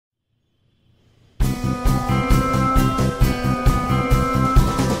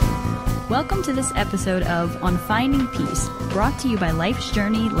Welcome to this episode of On Finding Peace, brought to you by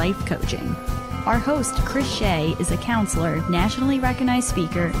Lifesjourney Life Coaching. Our host, Chris Shea, is a counselor, nationally recognized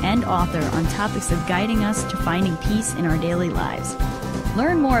speaker, and author on topics of guiding us to finding peace in our daily lives.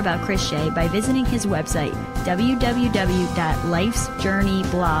 Learn more about Chris Shea by visiting his website,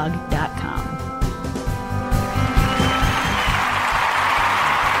 www.lifesjourneyblog.com.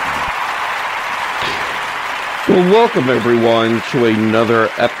 Well, welcome everyone to another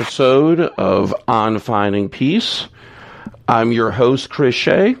episode of On Finding Peace. I'm your host, Chris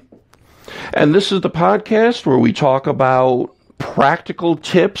Shea, and this is the podcast where we talk about practical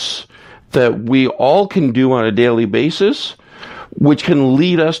tips that we all can do on a daily basis, which can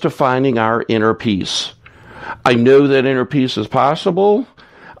lead us to finding our inner peace. I know that inner peace is possible.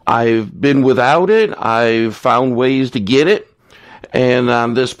 I've been without it. I've found ways to get it. And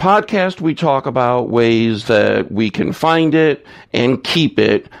on this podcast, we talk about ways that we can find it and keep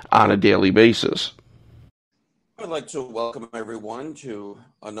it on a daily basis. I'd like to welcome everyone to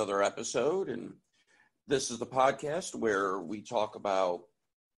another episode. And this is the podcast where we talk about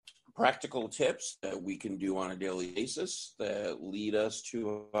practical tips that we can do on a daily basis that lead us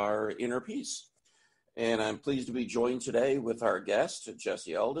to our inner peace. And I'm pleased to be joined today with our guest,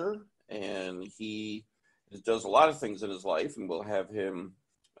 Jesse Elder, and he does a lot of things in his life, and we'll have him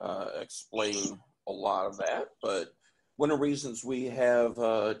explain a lot of that. But one of the reasons we have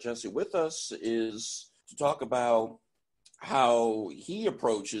Jesse with us is to talk about how he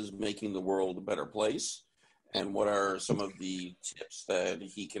approaches making the world a better place and what are some of the tips that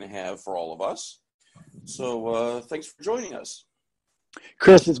he can have for all of us. So thanks for joining us.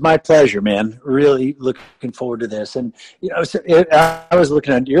 Chris, it's my pleasure, man. Really looking forward to this. And I was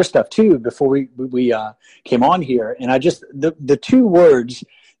looking at your stuff too before we came on here, and I just the two words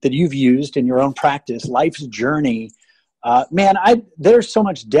that you've used in your own practice, life's journey. Man, there's so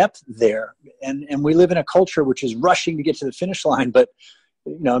much depth there, and we live in a culture which is rushing to get to the finish line. But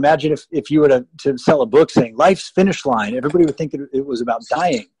imagine if you were to sell a book saying life's finish line, everybody would think that it was about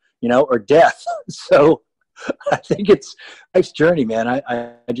dying, or death. So I think it's life's journey, man.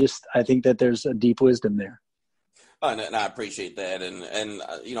 I think that there's a deep wisdom there. And I appreciate that. And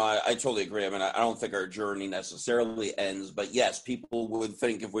I totally agree. I mean, I don't think our journey necessarily ends, but yes, people would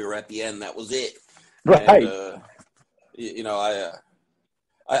think if we were at the end, that was it. Right. And,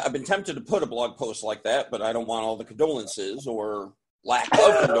 I've been tempted to put a blog post like that, but I don't want all the condolences or lack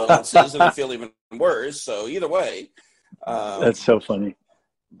of condolences and I feel even worse. So either way. That's so funny.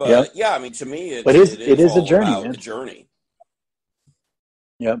 But yep. Yeah, I mean, to me, it is a journey, about man. The journey.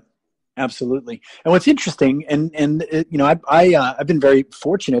 Yep, absolutely. And what's interesting, I've been very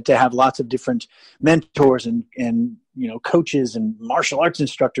fortunate to have lots of different mentors and coaches and martial arts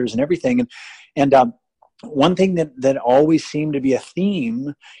instructors and everything. And one thing that always seemed to be a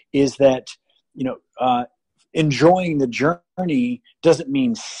theme is that enjoying the journey doesn't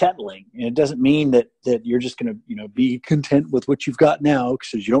mean settling. And it doesn't mean that you're just going to, be content with what you've got now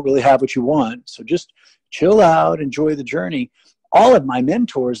because you don't really have what you want. So just chill out, enjoy the journey. All of my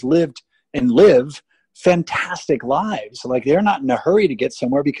mentors lived and live fantastic lives. Like they're not in a hurry to get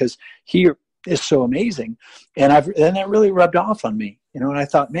somewhere because here is so amazing. And that really rubbed off on me, and I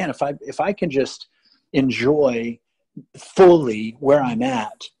thought, man, if I can just enjoy fully where I'm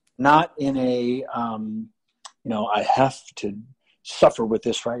at, not in a, I have to suffer with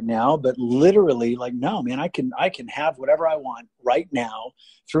this right now, but literally like, no, man, I can have whatever I want right now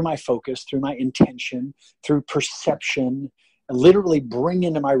through my focus, through my intention, through perception, and literally bring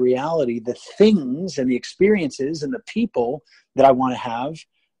into my reality the things and the experiences and the people that I want to have.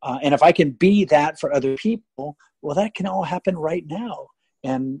 And if I can be that for other people, well, that can all happen right now.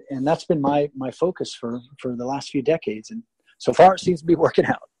 And that's been my focus for the last few decades. And so far it seems to be working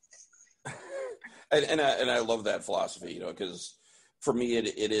out. And I love that philosophy, because for me,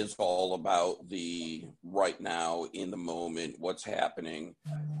 it is all about the right now, in the moment, what's happening.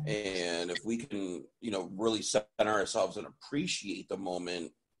 And if we can, really center ourselves and appreciate the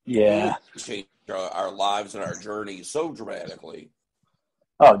moment, yeah, change our lives and our journey so dramatically.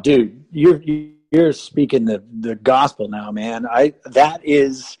 Oh, dude, you're speaking the gospel now, man.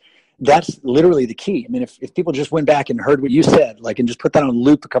 That's literally the key. I mean, if people just went back and heard what you said, and just put that on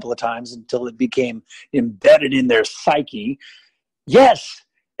loop a couple of times until it became embedded in their psyche. Yes,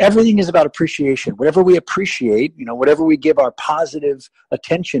 everything is about appreciation. Whatever we appreciate, whatever we give our positive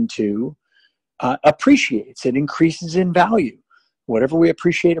attention to, appreciates. It increases in value. Whatever we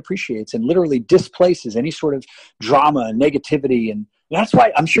appreciate appreciates and literally displaces any sort of drama, negativity. And that's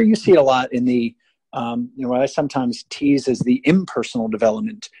why I'm sure you see it a lot in the what I sometimes tease as the impersonal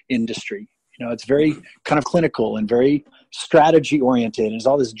development industry. It's very kind of clinical and very strategy oriented. There's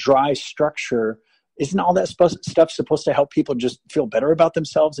all this dry structure. Isn't all that stuff supposed to help people just feel better about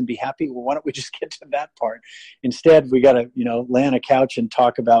themselves and be happy? Well, why don't we just get to that part? Instead, we got to, lay on a couch and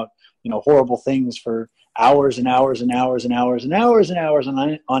talk about, horrible things for hours and hours and hours and hours and hours and hours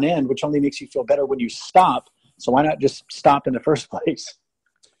on end, which only makes you feel better when you stop. So why not just stop in the first place?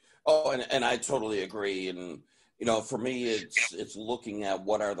 Oh, and I totally agree. And, for me, it's looking at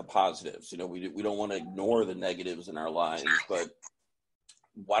what are the positives. We don't want to ignore the negatives in our lives, but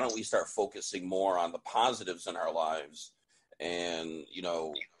why don't we start focusing more on the positives in our lives and,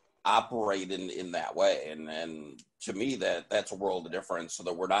 operate in that way. And to me, that's a world of difference, so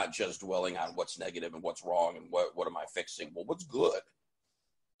that we're not just dwelling on what's negative and what's wrong and what am I fixing? Well, what's good?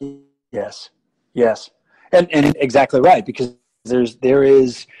 Yes. And exactly right, because there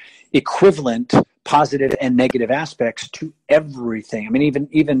is equivalent positive and negative aspects to everything. I mean,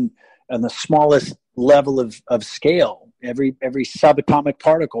 even on the smallest level of scale, every subatomic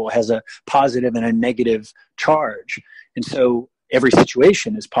particle has a positive and a negative charge. And so every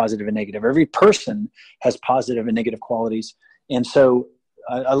situation is positive and negative. Every person has positive and negative qualities. And so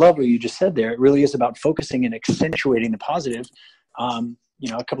I love what you just said there. It really is about focusing and accentuating the positive. A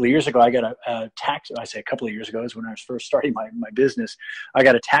couple of years ago, I got a tax. I say a couple of years ago is when I was first starting my business. I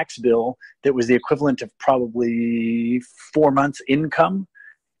got a tax bill that was the equivalent of probably 4 months' income.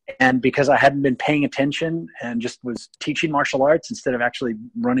 And because I hadn't been paying attention and just was teaching martial arts instead of actually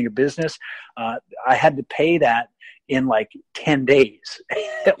running a business, I had to pay that in like 10 days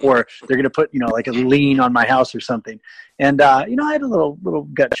or they're going to put, like a lien on my house or something. And, I had a little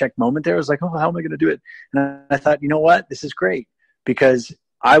gut check moment there. I was like, oh, how am I going to do it? And I thought, you know what, this is great, because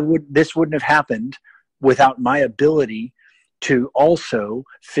this wouldn't have happened without my ability to also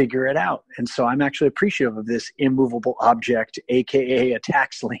figure it out. And so I'm actually appreciative of this immovable object, AKA a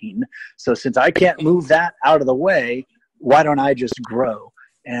tax lien. So since I can't move that out of the way, why don't I just grow?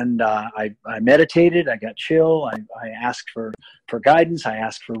 And I meditated, I got chill, I asked for guidance, I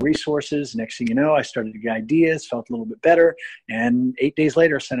asked for resources. Next thing you know, I started to get ideas, felt a little bit better, and 8 days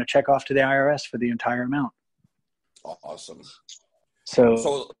later sent a check off to the IRS for the entire amount. Awesome.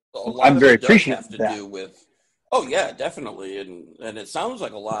 So a lot I'm of very it does appreciative have to of that. do with, oh yeah, definitely. And it sounds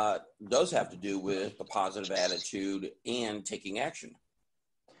like a lot does have to do with the positive attitude and taking action.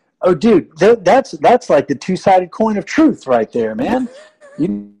 Oh, dude, that's like the two-sided coin of truth right there, man.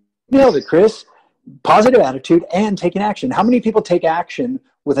 You nailed it, Chris. Positive attitude and taking action. How many people take action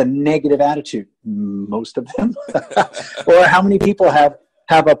with a negative attitude? Most of them. Or how many people have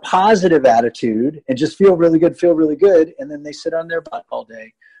a positive attitude and just feel really good, and then they sit on their butt all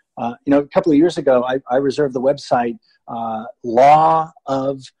day? A couple of years ago, I reserved the website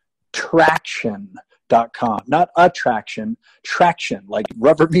lawoftraction.com. Not attraction, traction, like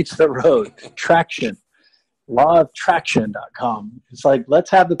rubber meets the road. Traction. Lifechoices.com. It's like, let's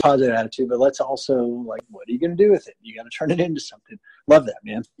have the positive attitude, but let's also, like, what are you going to do with it? You got to turn it into something. Love that,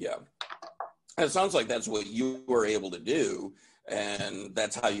 man. Yeah. And it sounds like that's what you were able to do. And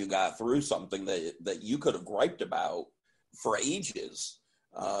that's how you got through something that you could have griped about for ages,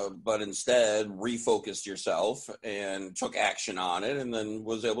 but instead refocused yourself and took action on it, and then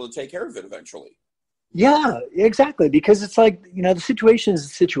was able to take care of it eventually. Yeah, exactly. Because it's like, the situation is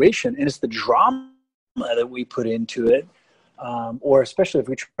the situation, and it's the drama that we put into it, or especially if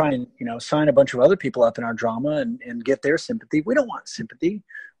we try and sign a bunch of other people up in our drama and get their sympathy. We don't want sympathy,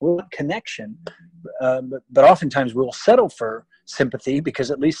 we want connection, but oftentimes we'll settle for sympathy because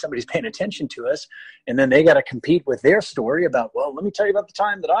at least somebody's paying attention to us, and then they got to compete with their story about, well, let me tell you about the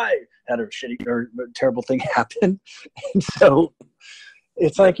time that I had a shitty or terrible thing happen. And so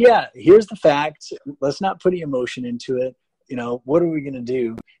it's like, yeah, here's the facts, let's not put any emotion into it. What are we going to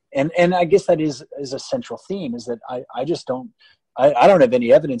do? And I guess that is a central theme, is that I just don't have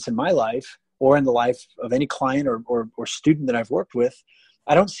any evidence in my life or in the life of any client or student that I've worked with.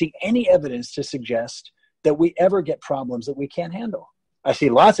 I don't see any evidence to suggest that we ever get problems that we can't handle. I see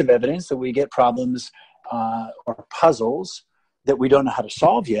lots of evidence that we get problems or puzzles that we don't know how to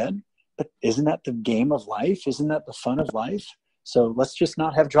solve yet. But isn't that the game of life? Isn't that the fun of life? So let's just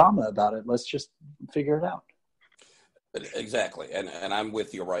not have drama about it. Let's just figure it out. Exactly. And I'm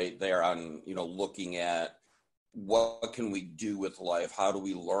with you right there on, looking at what can we do with life? How do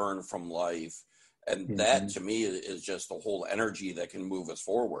we learn from life? And that to me is just the whole energy that can move us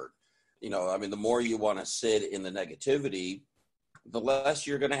forward. The more you want to sit in the negativity, the less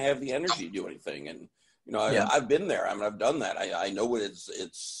you're going to have the energy to do anything. And, I've been there. I've done that. I know what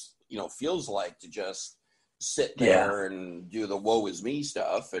it's feels like to just sit there and do the woe is me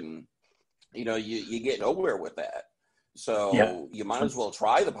stuff. And, you get nowhere with that. So you might as well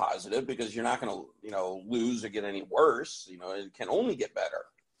try the positive, because you're not going to, lose or get any worse. It can only get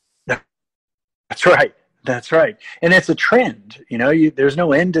better. That's right. That's right. And it's a trend. There's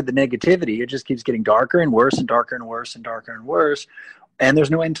no end to the negativity. It just keeps getting darker and worse and darker and worse and darker and worse. And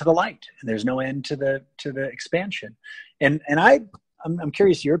there's no end to the light, and there's no end to the expansion. And I'm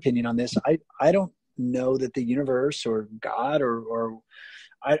curious your opinion on this. I don't know that the universe or God or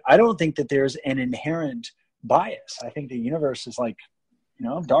I don't think that there's an inherent bias. I think the universe is like,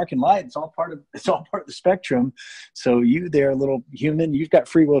 dark and light. It's all part of the spectrum. So you there, little human, you've got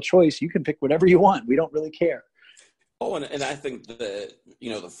free will choice. You can pick whatever you want. We don't really care. Oh, and I think that,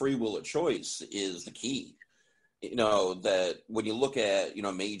 the free will of choice is the key. That when you look at,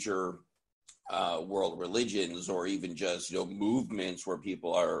 major world religions, or even just, movements where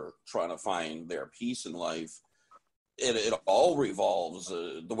people are trying to find their peace in life, it all revolves,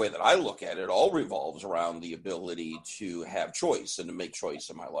 the way that I look at it, all revolves around the ability to have choice and to make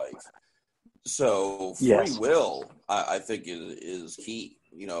choice in my life. So free will, I think, is key,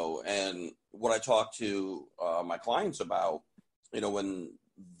 and what I talk to my clients about, when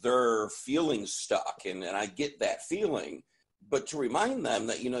they're feeling stuck, and I get that feeling, but to remind them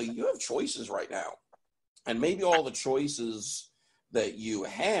that, you have choices right now, and maybe all the choices that you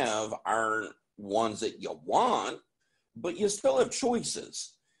have aren't ones that you want, but you still have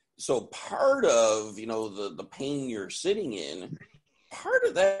choices. So part of, the pain you're sitting in, part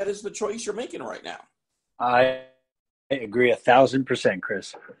of that is the choice you're making right now. I agree 1,000%,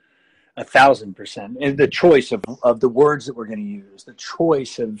 Chris. 1,000%. And the choice of the words that we're going to use, the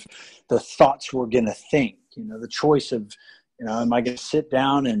choice of the thoughts we're going to think, the choice of, am I going to sit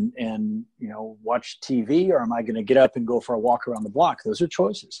down and watch TV, or am I going to get up and go for a walk around the block? Those are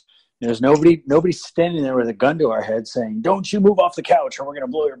choices. There's nobody standing there with a gun to our head saying, don't you move off the couch or we're going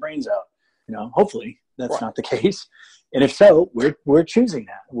to blow your brains out. Hopefully that's not the case. And if so, we're choosing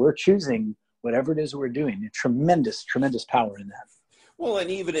that. We're choosing whatever it is we're doing. Tremendous, tremendous power in that. Well,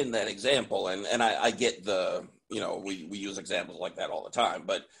 and even in that example, and I get the, we use examples like that all the time,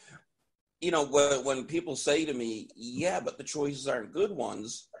 but, when people say to me, yeah, but the choices aren't good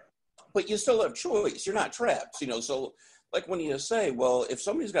ones, but you still have choice. You're not trapped, so like when you say, well, if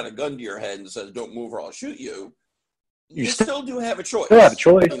somebody's got a gun to your head and says, don't move or I'll shoot you, you still do have a choice. You have a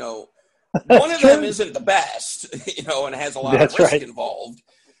choice. One of them isn't the best, and has a lot of risk involved,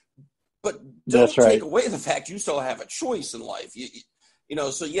 but don't take away the fact you still have a choice in life.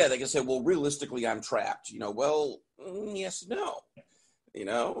 So yeah, they can say, well, realistically, I'm trapped. Well, yes, no.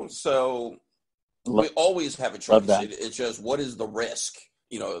 So we always have a choice. It's just, what is the risk,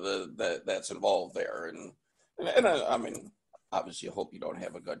 that's involved there. And I mean, obviously, I hope you don't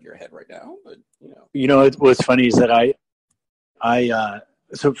have a gun to your head right now, but, what's funny is that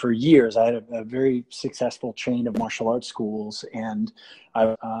so for years, I had a very successful chain of martial arts schools, and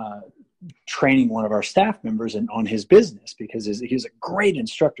I training one of our staff members on his business, because he's a great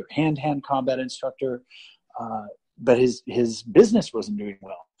instructor, hand-to-hand combat instructor, but his business wasn't doing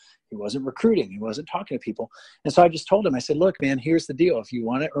well. He wasn't recruiting. He wasn't talking to people. And so I just told him, I said, look, man, here's the deal. If you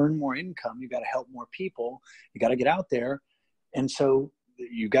want to earn more income, you got to help more people. You got to get out there. And so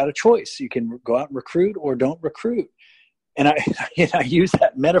you got a choice. You can go out and recruit or don't recruit. And I used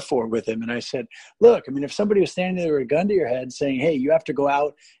that metaphor with him. And I said, look, I mean, if somebody was standing there with a gun to your head saying, hey, you have to go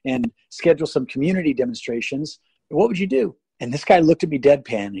out and schedule some community demonstrations, what would you do? And this guy looked at me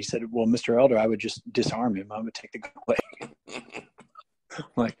deadpan. He said, well, Mr. Elder, I would just disarm him. I would take the gun away. I'm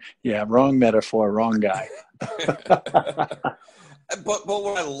like, yeah, wrong metaphor, wrong guy. But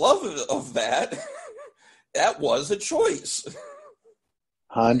what I love of that was a choice.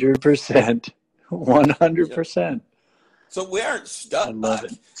 100%. 100%. So we aren't stuck. I love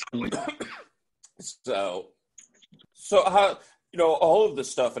it. So how, all of this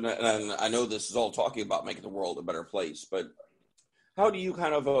stuff, and I know this is all talking about making the world a better place, but how do you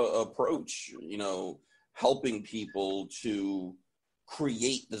kind of approach, helping people to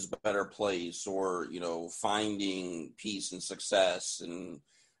create this better place, or, finding peace and success and,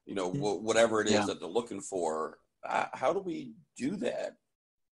 whatever it is that they're looking for? How do we do that?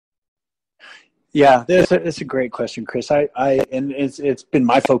 Yeah, that's a great question, Chris. And it's been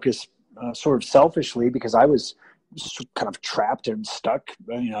my focus sort of selfishly, because I was kind of trapped and stuck.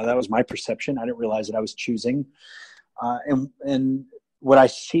 That was my perception. I didn't realize that I was choosing. And what I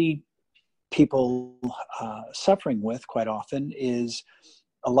see people suffering with quite often is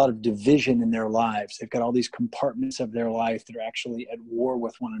a lot of division in their lives. They've got all these compartments of their life that are actually at war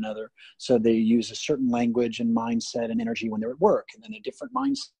with one another. So they use a certain language and mindset and energy when they're at work, and then a different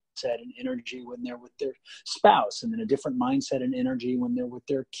mindset and energy when they're with their spouse, and then a different mindset and energy when they're with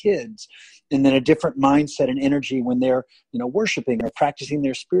their kids, and then a different mindset and energy when they're, worshiping or practicing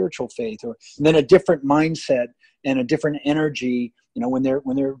their spiritual faith, and then a different mindset and a different energy, when they're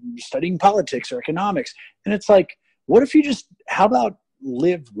studying politics or economics. And it's like, what if you how about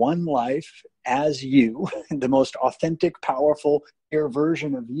live one life as you, the most authentic, powerful, pure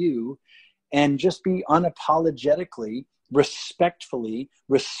version of you, and just be unapologetically, respectfully,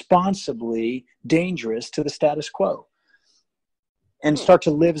 responsibly dangerous to the status quo, and start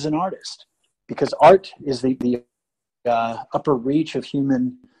to live as an artist, because art is the upper reach of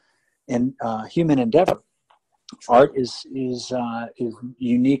human endeavor. Art is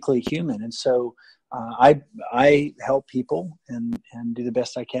uniquely human, and so I help people and do the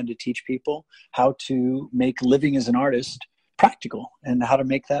best I can to teach people how to make living as an artist practical and how to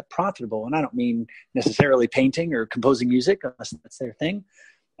make that profitable. And I don't mean necessarily painting or composing music, unless that's their thing.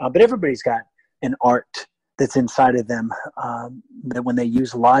 But everybody's got an art that's inside of them, that when they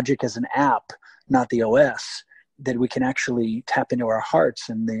use logic as an app, not the OS, that we can actually tap into our hearts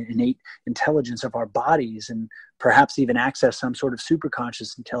and the innate intelligence of our bodies, and perhaps even access some sort of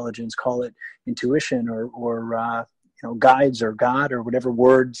superconscious intelligence, call it intuition or guides or God or whatever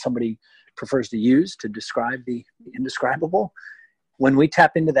word somebody prefers to use to describe the indescribable. When we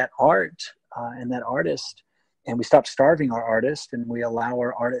tap into that art and that artist, and we stop starving our artist and we allow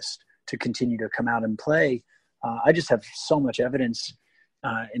our artist to continue to come out and play, I just have so much evidence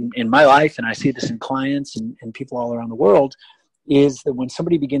in my life, and I see this in clients and people all around the world, is that when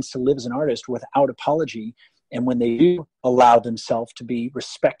somebody begins to live as an artist without apology, and when they do allow themselves to be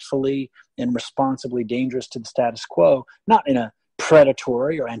respectfully and responsibly dangerous to the status quo, not in a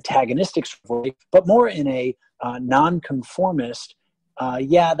predatory or antagonistic way, but more in a nonconformist,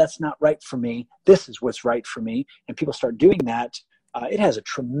 that's not right for me, this is what's right for me, and people start doing that, it has a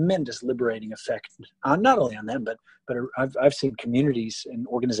tremendous liberating effect, not only on them, but I've seen communities and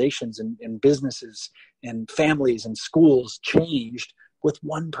organizations and businesses and families and schools changed with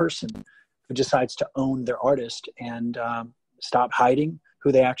one person who decides to own their artist and stop hiding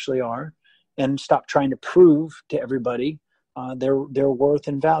who they actually are, and stop trying to prove to everybody their worth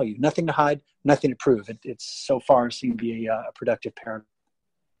and value. Nothing to hide, nothing to prove. It's so far seemed to be a productive paradigm.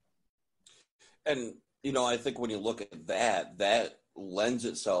 And, I think when you look at that lends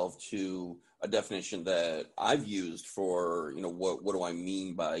itself to a definition that I've used for, what do I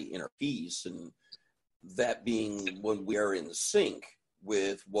mean by inner peace? And that being when we are in sync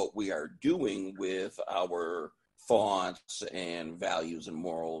with what we are doing with our thoughts and values and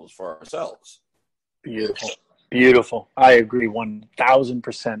morals for ourselves. Beautiful. I agree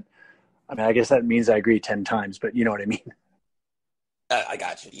 1,000%. I mean, I guess that means I agree 10 times, but you know what I mean? I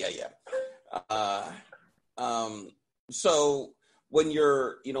got you. Yeah. So when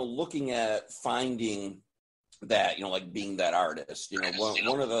you're, looking at finding that, like being that artist,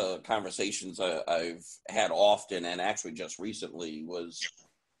 one of the conversations I've had often, and actually just recently, was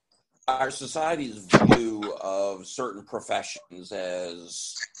our society's view of certain professions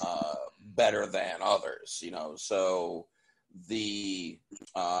as better than others, so the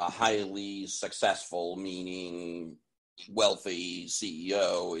highly successful, meaning wealthy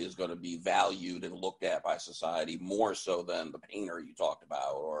CEO, is going to be valued and looked at by society more so than the painter you talked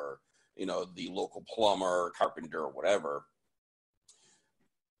about, or the local plumber, carpenter, or whatever.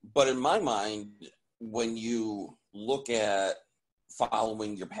 But in my mind, when you look at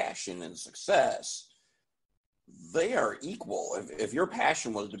following your passion and success, they are equal. If your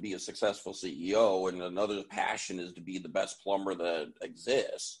passion was to be a successful CEO and another's passion is to be the best plumber that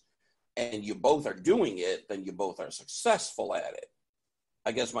exists, and you both are doing it, then you both are successful at it.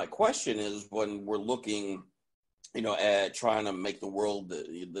 I guess my question is, when we're looking, at trying to make the world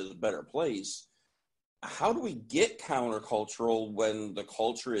this better place, how do we get countercultural when the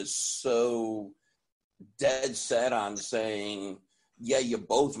culture is so dead set on saying, yeah, you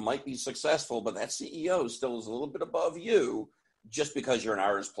both might be successful, but that CEO still is a little bit above you just because you're an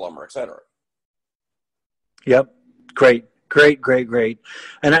artist, plumber, et cetera? Yep. Great.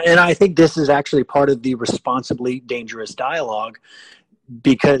 And I think this is actually part of the responsibly dangerous dialogue,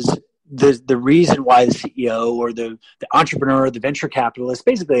 because the reason why the CEO or the entrepreneur, the venture capitalist,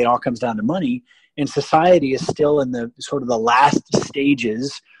 basically it all comes down to money, and society is still in the sort of the last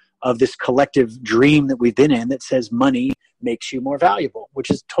stages of this collective dream that we've been in that says money makes you more valuable, which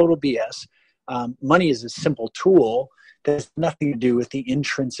is total BS. Money is a simple tool that has nothing to do with the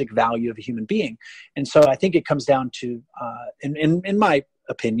intrinsic value of a human being. And so I think it comes down to, in my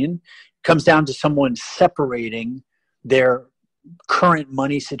opinion, comes down to someone separating their current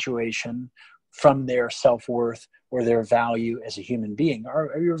money situation from their self-worth or their value as a human being.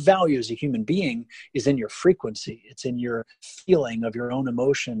 Your value as a human being is in your frequency. It's in your feeling of your own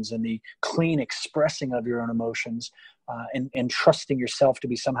emotions and the clean expressing of your own emotions, and trusting yourself to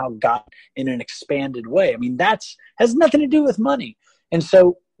be somehow God in an expanded way. I mean, has nothing to do with money. And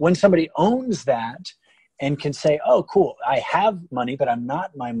so when somebody owns that and can say, oh, cool, I have money, but I'm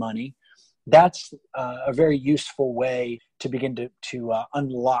not my money, that's a very useful way to begin to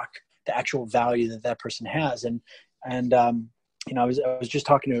unlock the actual value that person has. And I was just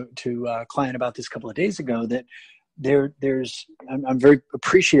talking to a client about this a couple of days ago, that I'm very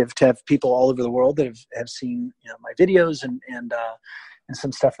appreciative to have people all over the world that have seen my videos and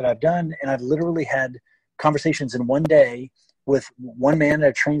some stuff that I've done. And I've literally had conversations in one day with one man at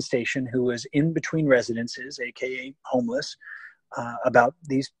a train station who was in between residences, aka homeless, about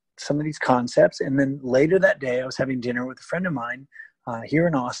some of these concepts. And then later that day, I was having dinner with a friend of mine here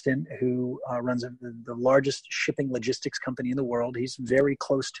in Austin, who runs the largest shipping logistics company in the world. He's very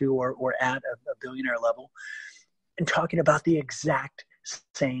close to or at a billionaire level, and talking about the exact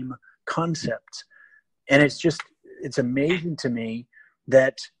same concepts. And it's amazing to me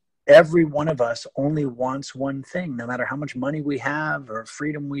that every one of us only wants one thing, no matter how much money we have or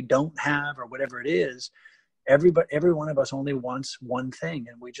freedom we don't have or whatever it is. Every one of us only wants one thing,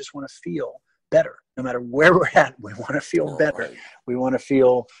 and we just want to feel better. No matter where we're at, we want to feel better. Right. We want to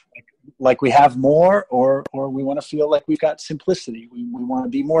feel like we have more, or we want to feel like we've got simplicity. We want to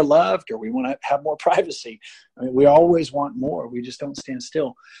be more loved, or we want to have more privacy. I mean, we always want more. We just don't stand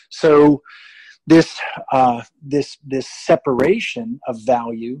still. So this separation of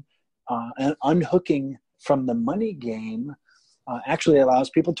value and unhooking from the money game actually allows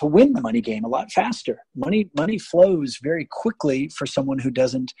people to win the money game a lot faster. Money flows very quickly for someone who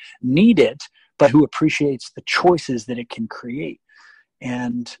doesn't need it, but who appreciates the choices that it can create.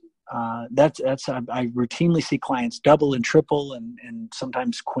 And that's I routinely see clients double and triple and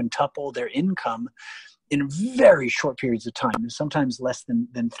sometimes quintuple their income in very short periods of time, and sometimes less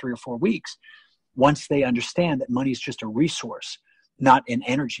than 3 or 4 weeks, once they understand that money is just a resource, not an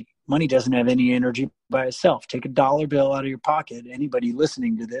energy. Money doesn't have any energy by itself. Take a dollar bill out of your pocket. Anybody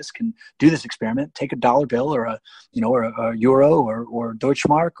listening to this can do this experiment. Take a dollar bill or a euro or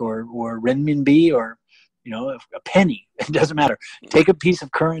Deutschmark or renminbi or a penny. It doesn't matter. Take a piece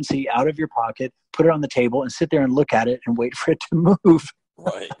of currency out of your pocket, put it on the table, and sit there and look at it and wait for it to move.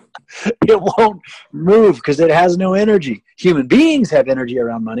 Right. It won't move because it has no energy. Human beings have energy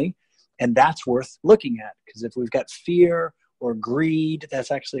around money, and that's worth looking at, because if we've got fear or greed,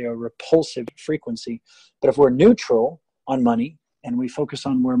 that's actually a repulsive frequency. But if we're neutral on money and we focus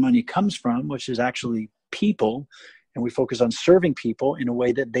on where money comes from, which is actually people, and we focus on serving people in a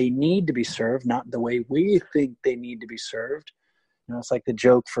way that they need to be served, not the way we think they need to be served. It's like the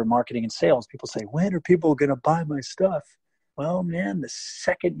joke for marketing and sales. People say, when are people going to buy my stuff? Well, man, the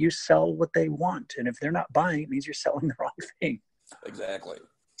second you sell what they want, and if they're not buying, it means you're selling the wrong thing. Exactly.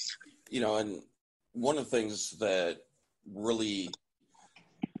 And one of the things that really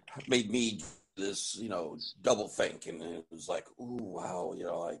made me do this, double think, and it was like, ooh, wow,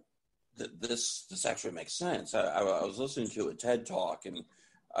 this actually makes sense. I was listening to a TED talk, and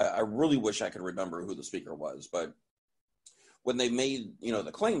I really wish I could remember who the speaker was, but when they made,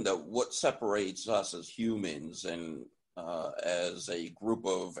 the claim that what separates us as humans and as a group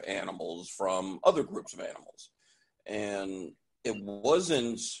of animals from other groups of animals, and it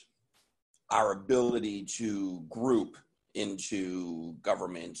wasn't our ability to group into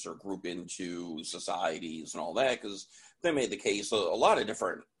governments or group into societies and all that, because they made the case a lot of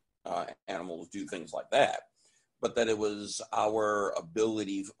different animals do things like that, but that it was our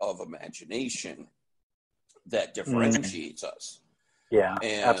ability of imagination that differentiates us. Yeah,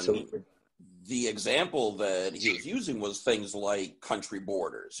 and absolutely. The example that he was using was things like country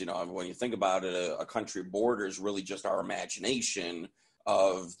borders. When you think about it, a country border is really just our imagination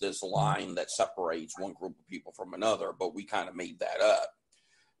of this line that separates one group of people from another, but we kind of made that up.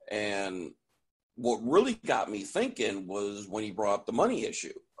 And what really got me thinking was when he brought up the money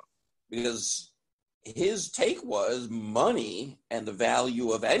issue, because his take was money and the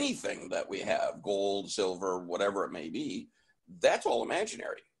value of anything that we have, gold, silver, whatever it may be, that's all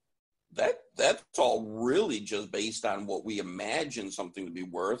imaginary. That's all really just based on what we imagine something to be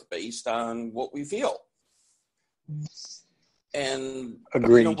worth based on what we feel. And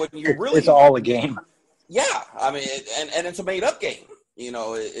agreed. When you really, it's all a game. Yeah, I mean, and it's a made up game.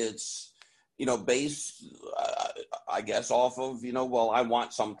 It's based, I guess, off of well, I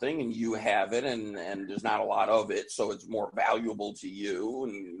want something and you have it, and there's not a lot of it, so it's more valuable to you,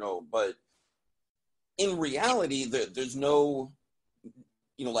 and but in reality, there's no,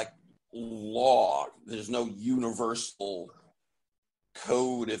 like law. There's no universal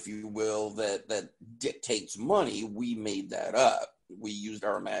code, if you will, that dictates money. We made that up. We used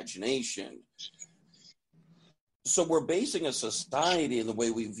our imagination. So we're basing a society in the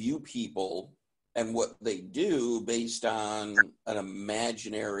way we view people and what they do based on an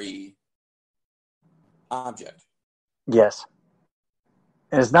imaginary object. Yes.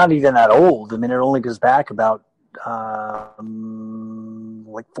 And it's not even that old. I mean, it only goes back about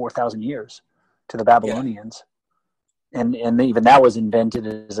like 4,000 years to the Babylonians. Yeah. And even that was invented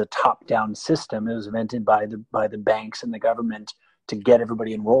as a top-down system. It was invented by the banks and the government to get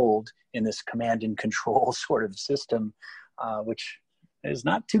everybody enrolled in this command and control sort of system, which is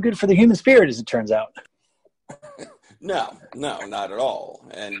not too good for the human spirit, as it turns out. No, not at all.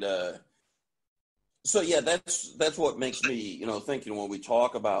 And so, yeah, that's what makes me, thinking when we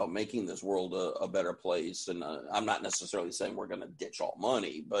talk about making this world a better place. And I'm not necessarily saying we're going to ditch all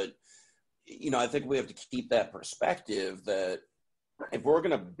money, but, I think we have to keep that perspective that if we're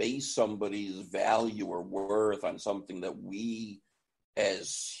going to base somebody's value or worth on something that we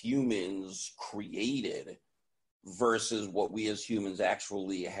as humans created versus what we as humans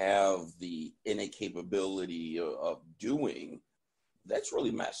actually have the innate capability of doing, that's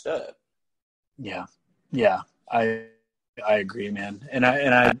really messed up. Yeah. I agree, man. And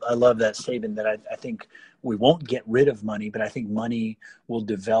I love that statement that I think we won't get rid of money, but I think money will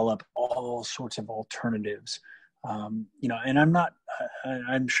develop all sorts of alternatives. And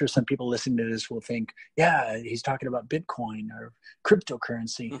I'm sure some people listening to this will think, yeah, he's talking about Bitcoin or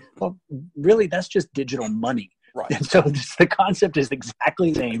cryptocurrency. Well, really, that's just digital money. Right. And so the concept is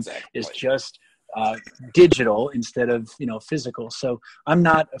exactly the same. Exactly. It's just digital instead of, physical. So I'm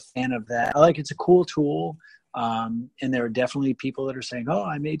not a fan of that. It's a cool tool. And there are definitely people that are saying, oh,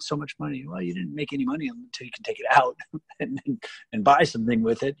 I made so much money. Well, you didn't make any money until you can take it out and buy something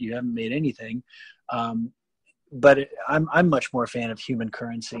with it. You haven't made anything. But I'm much more a fan of human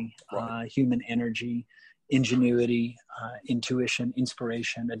currency, right. Human energy, ingenuity, intuition,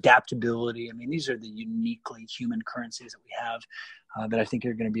 inspiration, adaptability. I mean, these are the uniquely human currencies that we have that I think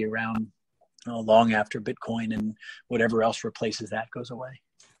are going to be around long after Bitcoin and whatever else replaces that goes away.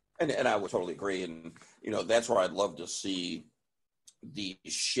 And I would totally agree. And, that's where I'd love to see the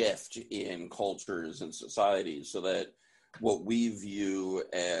shift in cultures and societies so that what we view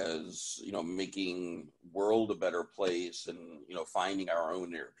as, making world a better place and, finding our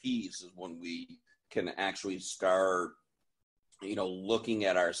own inner peace is when we can actually start, looking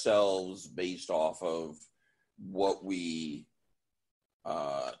at ourselves based off of what we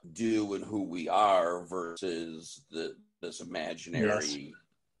do and who we are versus this imaginary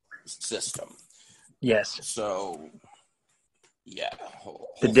system. Yes. So, yeah,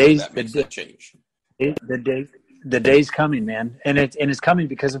 the days that makes that change. The day's coming, man, and it's coming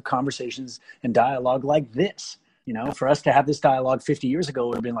because of conversations and dialogue like this. For us to have this dialogue 50 years ago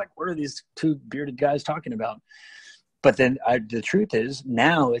would have been like, what are these two bearded guys talking about? But then the truth is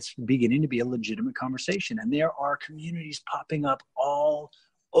now it's beginning to be a legitimate conversation, and there are communities popping up all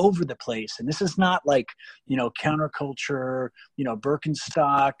over the place. And this is not like, counterculture,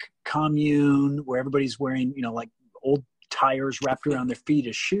 Birkenstock, commune, where everybody's wearing, like old tires wrapped around their feet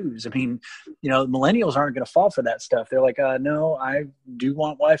as shoes. I mean, millennials aren't going to fall for that stuff. They're like, no, I do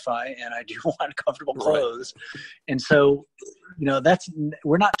want Wi-Fi and I do want comfortable clothes. Right. And so,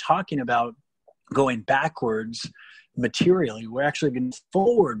 we're not talking about going backwards materially. We're actually going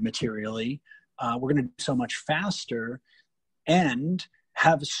forward materially. We're going to do so much faster and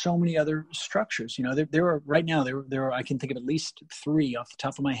have so many other structures. There are right now, there are, I can think of at least 3 off the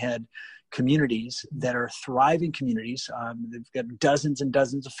top of my head, communities that are thriving communities. They've got dozens and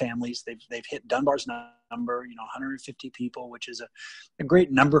dozens of families. They've hit Dunbar's number, 150 people, which is a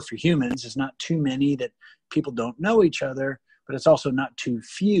great number for humans. It's not too many that people don't know each other, but it's also not too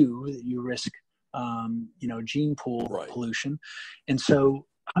few that you risk, gene pool pollution. And so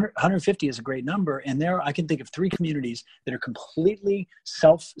 150 is a great number. And I can think of 3 communities that are completely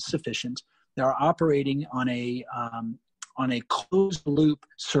self-sufficient. They're operating on a closed loop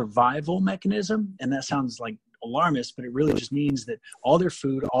survival mechanism. And that sounds like alarmist, but it really just means that all their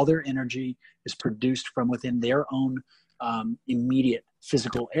food, all their energy is produced from within their own immediate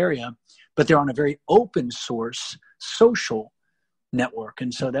physical area, but they're on a very open source social network.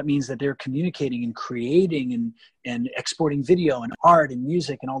 And so that means that they're communicating and creating and exporting video and art and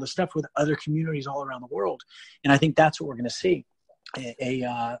music and all this stuff with other communities all around the world. And I think that's what we're going to see,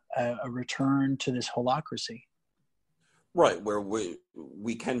 a return to this holacracy. Right, where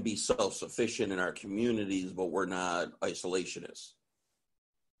we can be self-sufficient in our communities, but we're not isolationists.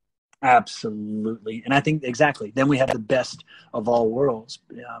 Absolutely. And I think exactly. Then we have the best of all worlds.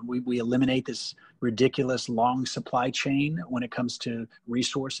 We eliminate this ridiculous long supply chain when it comes to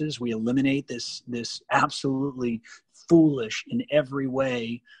resources. We eliminate this absolutely foolish in every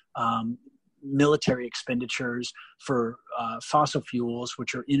way military expenditures for fossil fuels,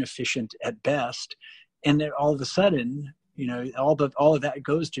 which are inefficient at best. And then all of a sudden, all of that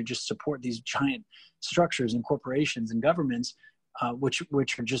goes to just support these giant structures and corporations and governments, which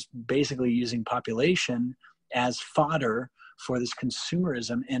are just basically using population as fodder for this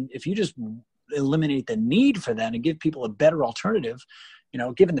consumerism. And if you just eliminate the need for that and give people a better alternative,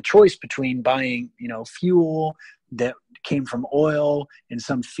 given the choice between buying, fuel that came from oil in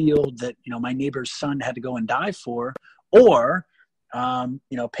some field that, my neighbor's son had to go and die for, or,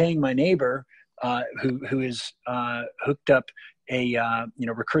 paying my neighbor who is hooked up a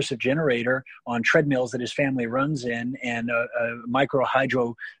recursive generator on treadmills that his family runs in, and a micro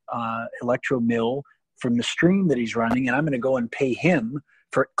hydro electro mill from the stream that he's running, and I'm going to go and pay him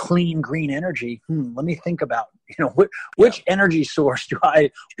for clean green energy. Let me think about which energy source do I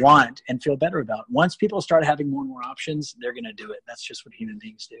want and feel better about. Once people start having more and more options, they're going to do it. That's just what human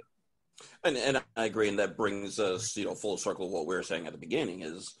beings do. And I agree, and that brings us full circle of what we were saying at the beginning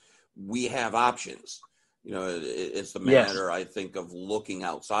is we have options. It's the matter, yes, I think, of looking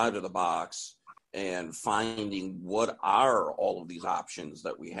outside of the box and finding what are all of these options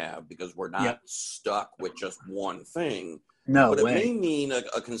that we have, because we're not, yep, stuck with just one thing. No but way. It may mean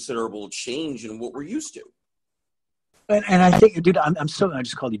a considerable change in what we're used to. And I think, dude, I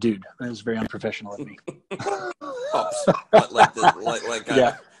just called you dude. That was very unprofessional of me.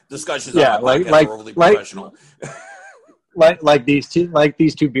 Discussions on the podcast are overly professional. Like these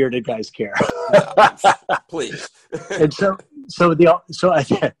two bearded guys care. Please. And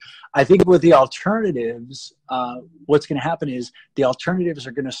I think with the alternatives, what's going to happen is the alternatives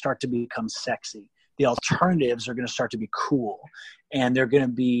are going to start to become sexy. The alternatives are going to start to be cool, and they're going to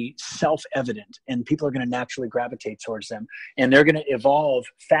be self-evident, and people are going to naturally gravitate towards them, and they're going to evolve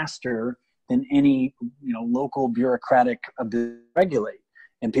faster than any local bureaucratic ability to regulate.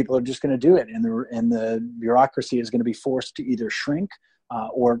 And people are just going to do it, and the bureaucracy is going to be forced to either shrink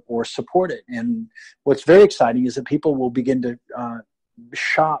or support it. And what's very exciting is that people will begin to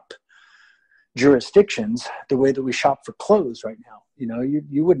shop jurisdictions the way that we shop for clothes right now.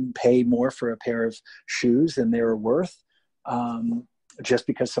 You wouldn't pay more for a pair of shoes than they were worth just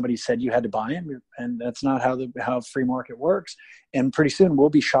because somebody said you had to buy them, and that's not how free market works. And pretty soon we'll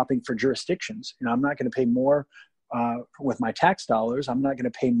be shopping for jurisdictions. I'm not going to pay more with my tax dollars. I'm not going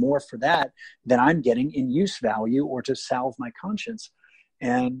to pay more for that than I'm getting in use value or to salve my conscience.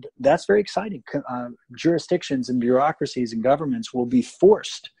 And that's very exciting. Jurisdictions and bureaucracies and governments will be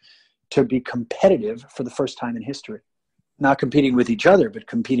forced to be competitive for the first time in history. Not competing with each other, but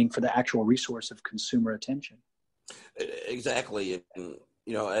competing for the actual resource of consumer attention. Exactly. And,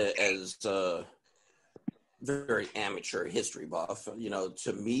 as a very amateur history buff,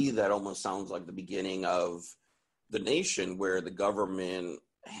 to me, that almost sounds like the beginning of the nation, where the government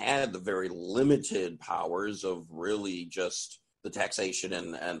had the very limited powers of really just the taxation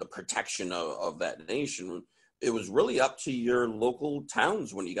and the protection of that nation. It was really up to your local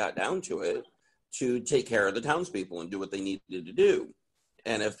towns, when you got down to it, to take care of the townspeople and do what they needed to do.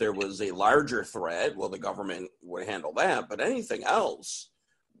 And if there was a larger threat, well, the government would handle that. But anything else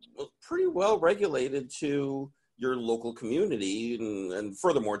was pretty well regulated to your local community and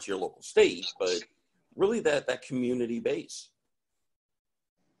furthermore to your local state, but really that community base.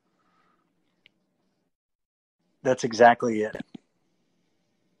 That's exactly it.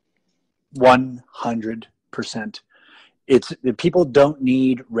 100%. People don't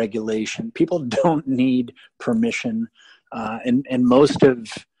need regulation. People don't need permission. And most of,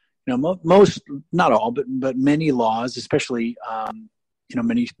 most, not all, but many laws, especially,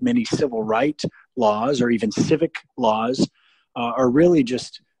 many civil rights laws or even civic laws are really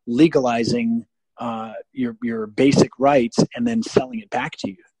just legalizing your basic rights and then selling it back to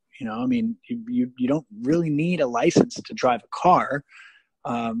you. You don't really need a license to drive a car.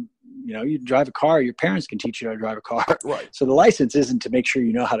 You drive a car, your parents can teach you how to drive a car. Right. So the license isn't to make sure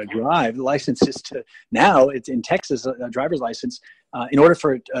you know how to drive. The license is now it's in Texas, a driver's license. In order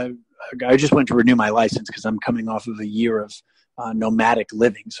for I just went to renew my license because I'm coming off of a year of nomadic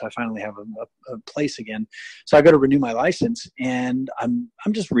living. So I finally have a place again. So I go to renew my license, and I'm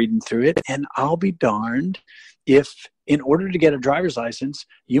just reading through it, and I'll be darned if in order to get a driver's license,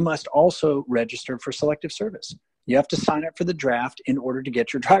 you must also register for selective service. You have to sign up for the draft in order to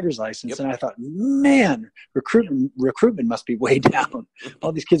get your driver's license. Yep. And I thought, man, recruitment must be way down.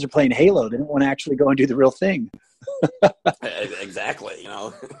 All these kids are playing Halo. They don't want to actually go and do the real thing. Exactly.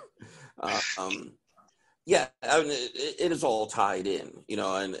 Yeah, I mean, it is all tied in,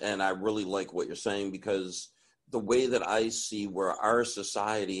 and I really like what you're saying, because the way that I see where our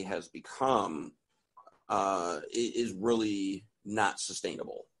society has become is really not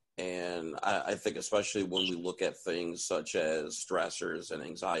sustainable. And I think especially when we look at things such as stressors and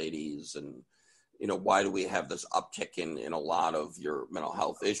anxieties and, why do we have this uptick in a lot of your mental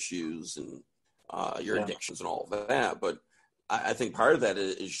health issues and your addictions and all of that. But I think part of that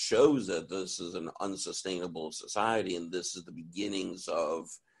is shows that this is an unsustainable society, and this is the beginnings of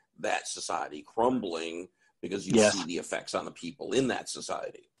that society crumbling, because you see the effects on the people in that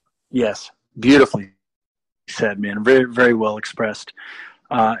society. Yes, beautifully said, man. Very, very well expressed.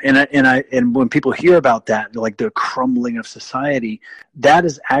 And when people hear about that, like the crumbling of society, that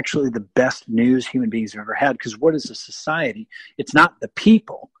is actually the best news human beings have ever had. Because what is a society? It's not the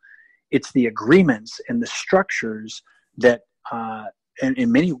people; it's the agreements and the structures that,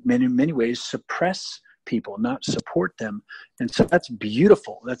 in many ways, suppress people, not support them. And so that's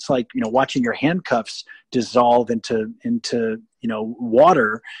beautiful. That's like, watching your handcuffs dissolve into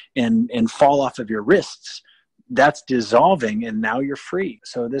water and fall off of your wrists. That's dissolving, and now you're free.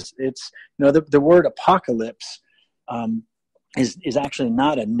 So the word apocalypse is actually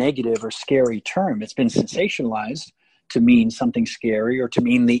not a negative or scary term. It's been sensationalized to mean something scary or to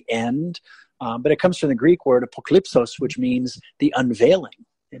mean the end. But it comes from the Greek word apokalypsos, which means the unveiling.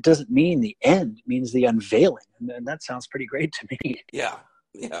 It doesn't mean the end; it means the unveiling, and that sounds pretty great to me. Yeah.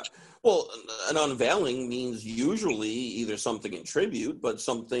 Well, an unveiling means usually either something in tribute, but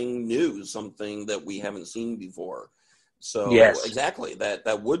something new, something that we haven't seen before. So exactly,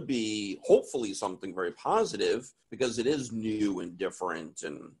 that would be hopefully something very positive, because it is new and different.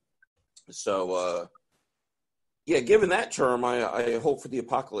 And so, given that term, I hope for the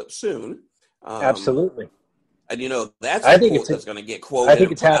apocalypse soon. Absolutely. And that's a quote that's going to get quoted. I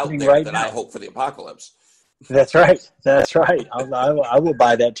think it's happening right now. I hope for the apocalypse. That's right. I will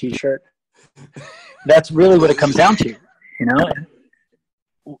buy that T-shirt. That's really what it comes down to,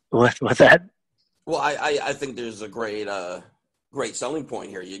 With that. Well, I think there's a great selling point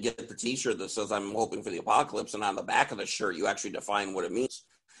here. You get the T-shirt that says "I'm hoping for the apocalypse," and on the back of the shirt, you actually define what it means.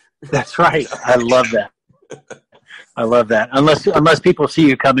 That's right. I love that. I love that. Unless people see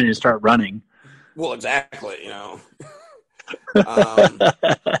you come in and start running. Well, exactly.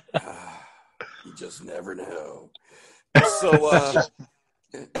 You just never know. So,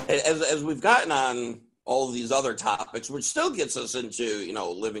 as we've gotten on all of these other topics, which still gets us into,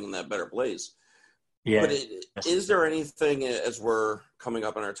 living in that better place. Yeah. But is there anything, as we're coming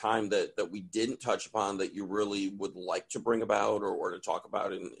up on our time, that we didn't touch upon that you really would like to bring about or to talk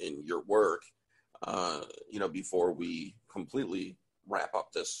about in your work, before we completely wrap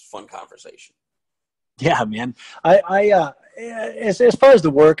up this fun conversation? Yeah, man. As far as the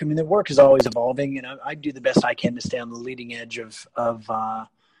work, the work is always evolving, and I do the best I can to stay on the leading edge of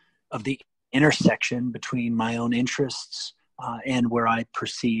the intersection between my own interests and where I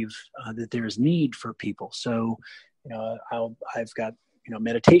perceive that there is need for people. So, I've got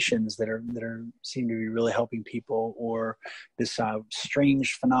meditations that seem to be really helping people, or this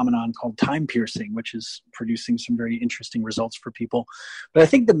strange phenomenon called time piercing, which is producing some very interesting results for people. But I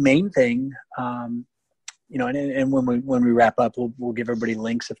think the main thing. And when we wrap up, we'll give everybody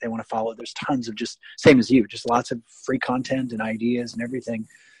links if they want to follow. There's tons of just same as you, just lots of free content and ideas and everything.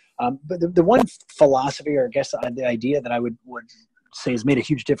 But the one philosophy, or I guess the idea that I would say has made a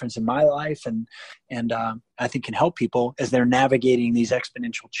huge difference in my life, and I think can help people as they're navigating these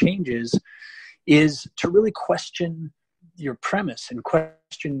exponential changes, is to really question your premise and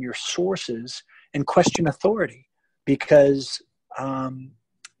question your sources and question authority, because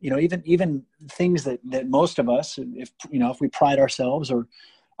even things that most of us, if we pride ourselves, or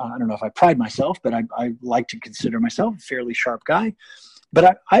I don't know if I pride myself, but I like to consider myself a fairly sharp guy.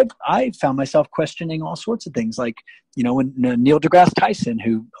 But I found myself questioning all sorts of things, like, when Neil deGrasse Tyson,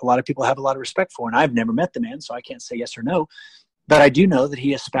 who a lot of people have a lot of respect for, and I've never met the man, so I can't say yes or no, but I do know that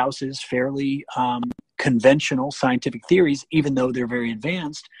he espouses fairly conventional scientific theories, even though they're very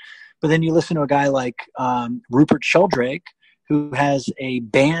advanced. But then you listen to a guy like Rupert Sheldrake, who has a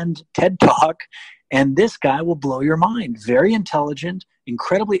banned TED Talk, and this guy will blow your mind. Very intelligent,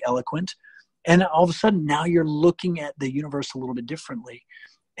 incredibly eloquent, and all of a sudden now you're looking at the universe a little bit differently.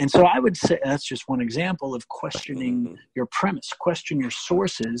 And so I would say that's just one example of questioning your premise, question your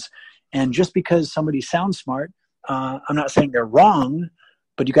sources. And just because somebody sounds smart, I'm not saying they're wrong,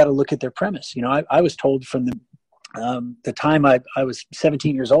 but you got to look at their premise. I was told from the time I was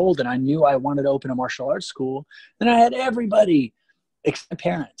 17 years old and I knew I wanted to open a martial arts school, and I had everybody, except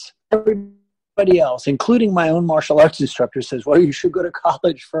parents, everybody else, including my own martial arts instructor, says, well, you should go to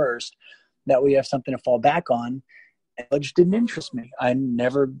college first. That way you have something to fall back on. College didn't interest me. I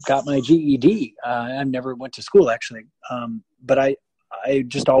never got my GED. I never went to school, actually. But I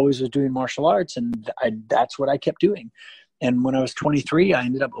just always was doing martial arts, and that's what I kept doing. And when I was 23, I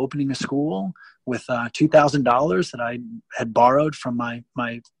ended up opening a school with $2,000 that I had borrowed from my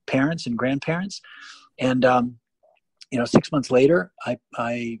parents and grandparents. And 6 months later,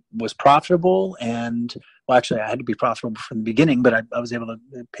 I was profitable, and well, actually, I had to be profitable from the beginning, but I was able to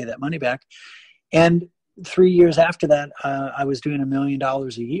pay that money back. And 3 years after that, I was doing $1 million a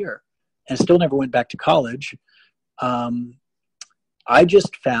year, and still never went back to college. I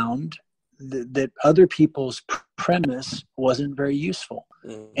just found that other people's premise wasn't very useful,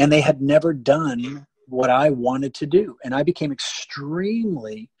 and they had never done what I wanted to do. And I became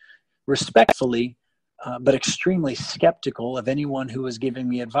extremely respectfully, but extremely skeptical of anyone who was giving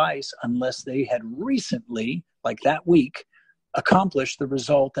me advice unless they had recently, like that week, accomplished the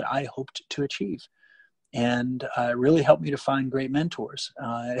result that I hoped to achieve. And it really helped me to find great mentors.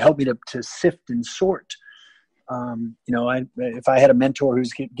 It helped me to sift and sort. If I had a mentor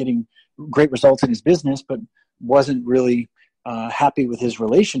who's getting great results in his business, but wasn't really happy with his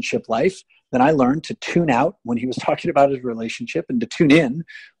relationship life, then I learned to tune out when he was talking about his relationship and to tune in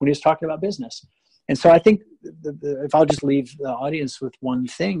when he was talking about business. And so I think if I'll just leave the audience with one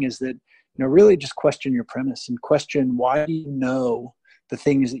thing is that, really just question your premise and question why do you know the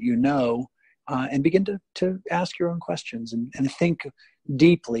things that you know, and begin to ask your own questions and think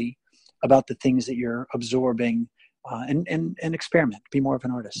deeply about the things that you're absorbing, and experiment. Be more of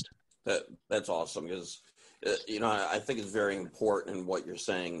an artist. That's awesome because, I think it's very important in what you're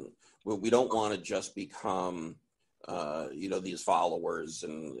saying. We don't want to just become, these followers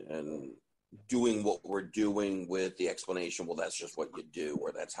and doing what we're doing with the explanation, well, that's just what you do,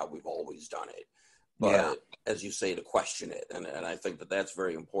 or that's how we've always done it. But as you say, to question it. And I think that that's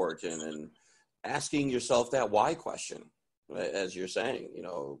very important. And asking yourself that why question, as you're saying,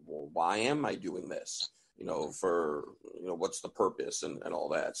 well, why am I doing this? What's the purpose and all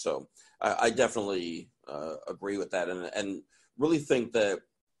that. So I definitely agree with that. And really think that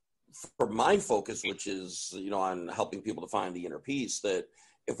for my focus, which is, on helping people to find the inner peace, that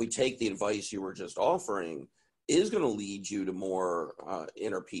if we take the advice you were just offering, is going to lead you to more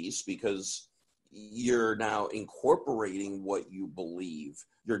inner peace because you're now incorporating what you believe.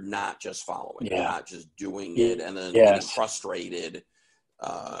 You're not just following. You're not just doing it and then getting frustrated.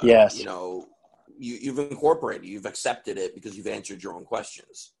 You've incorporated, you've accepted it because you've answered your own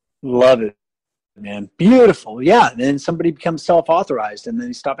questions. Love it, man. Beautiful. Yeah. And then somebody becomes self-authorized and then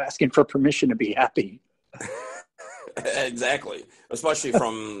you stop asking for permission to be happy. Exactly. Especially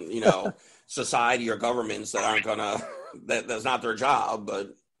from, society or governments that aren't gonna, that's not their job,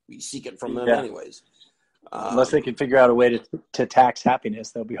 but we seek it from them anyways. Unless they can figure out a way to tax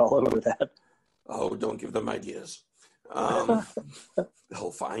happiness, they'll be all over that. Oh, don't give them ideas.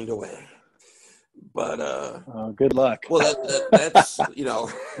 They'll find a way. But good luck. Well, that's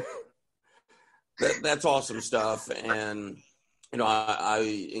that's awesome stuff, and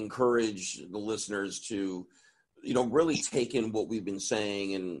I encourage the listeners to really take in what we've been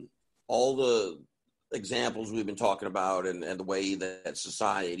saying and all the examples we've been talking about, and the way that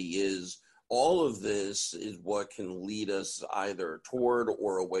society is. All of this is what can lead us either toward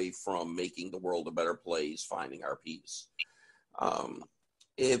or away from making the world a better place, finding our peace.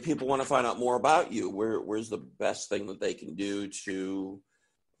 If people want to find out more about you, where's the best thing that they can do to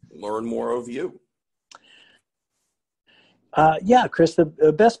learn more of you? Chris,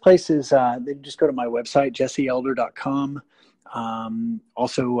 the best place is they just go to my website, jesseelder.com.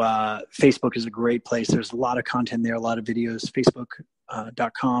 Also, Facebook is a great place. There's a lot of content there, a lot of videos,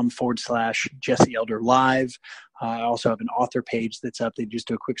 facebook.com/Jesse Elder Live. I also have an author page that's up. They just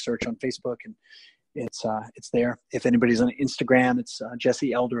do a quick search on Facebook and it's there. If anybody's on Instagram, it's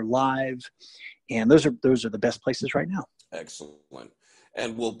Jesse Elder Live. And those are the best places right now. Excellent.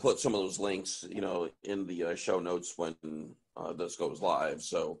 And we'll put some of those links, in the show notes when this goes live.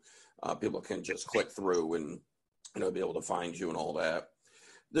 So people can just click through and, be able to find you and all that.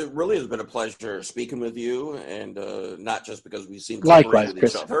 It really has been a pleasure speaking with you, and not just because we seem to agree with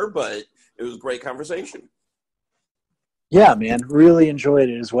each other, but it was a great conversation. Yeah, man, really enjoyed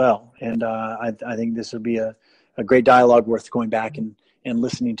it as well. And I think this will be a great dialogue worth going back and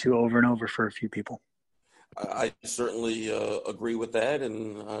listening to over and over for a few people. I certainly agree with that,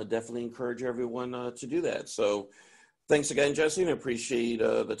 and definitely encourage everyone to do that. So thanks again, Jesse, and I appreciate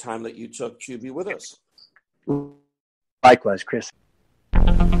the time that you took to be with us. Likewise, Chris.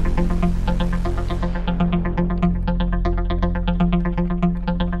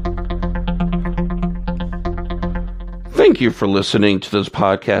 Thank you for listening to this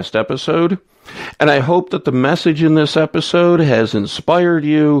podcast episode, and I hope that the message in this episode has inspired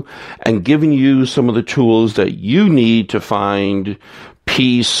you and given you some of the tools that you need to find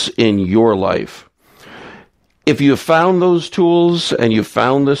peace in your life. If you have found those tools and you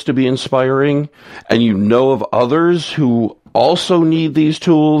found this to be inspiring, and you know of others who also need these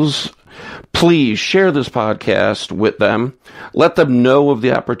tools, please share this podcast with them. Let them know of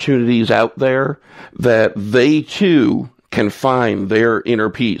the opportunities out there that they too can find their inner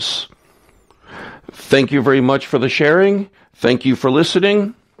peace. Thank you very much for the sharing. Thank you for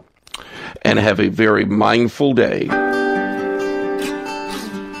listening, and have a very mindful day.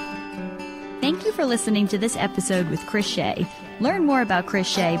 Thank you for listening to this episode with Chris Shea. Learn more about Chris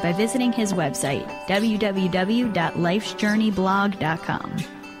Shea by visiting his website,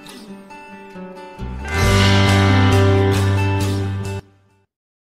 www.lifesjourneyblog.com.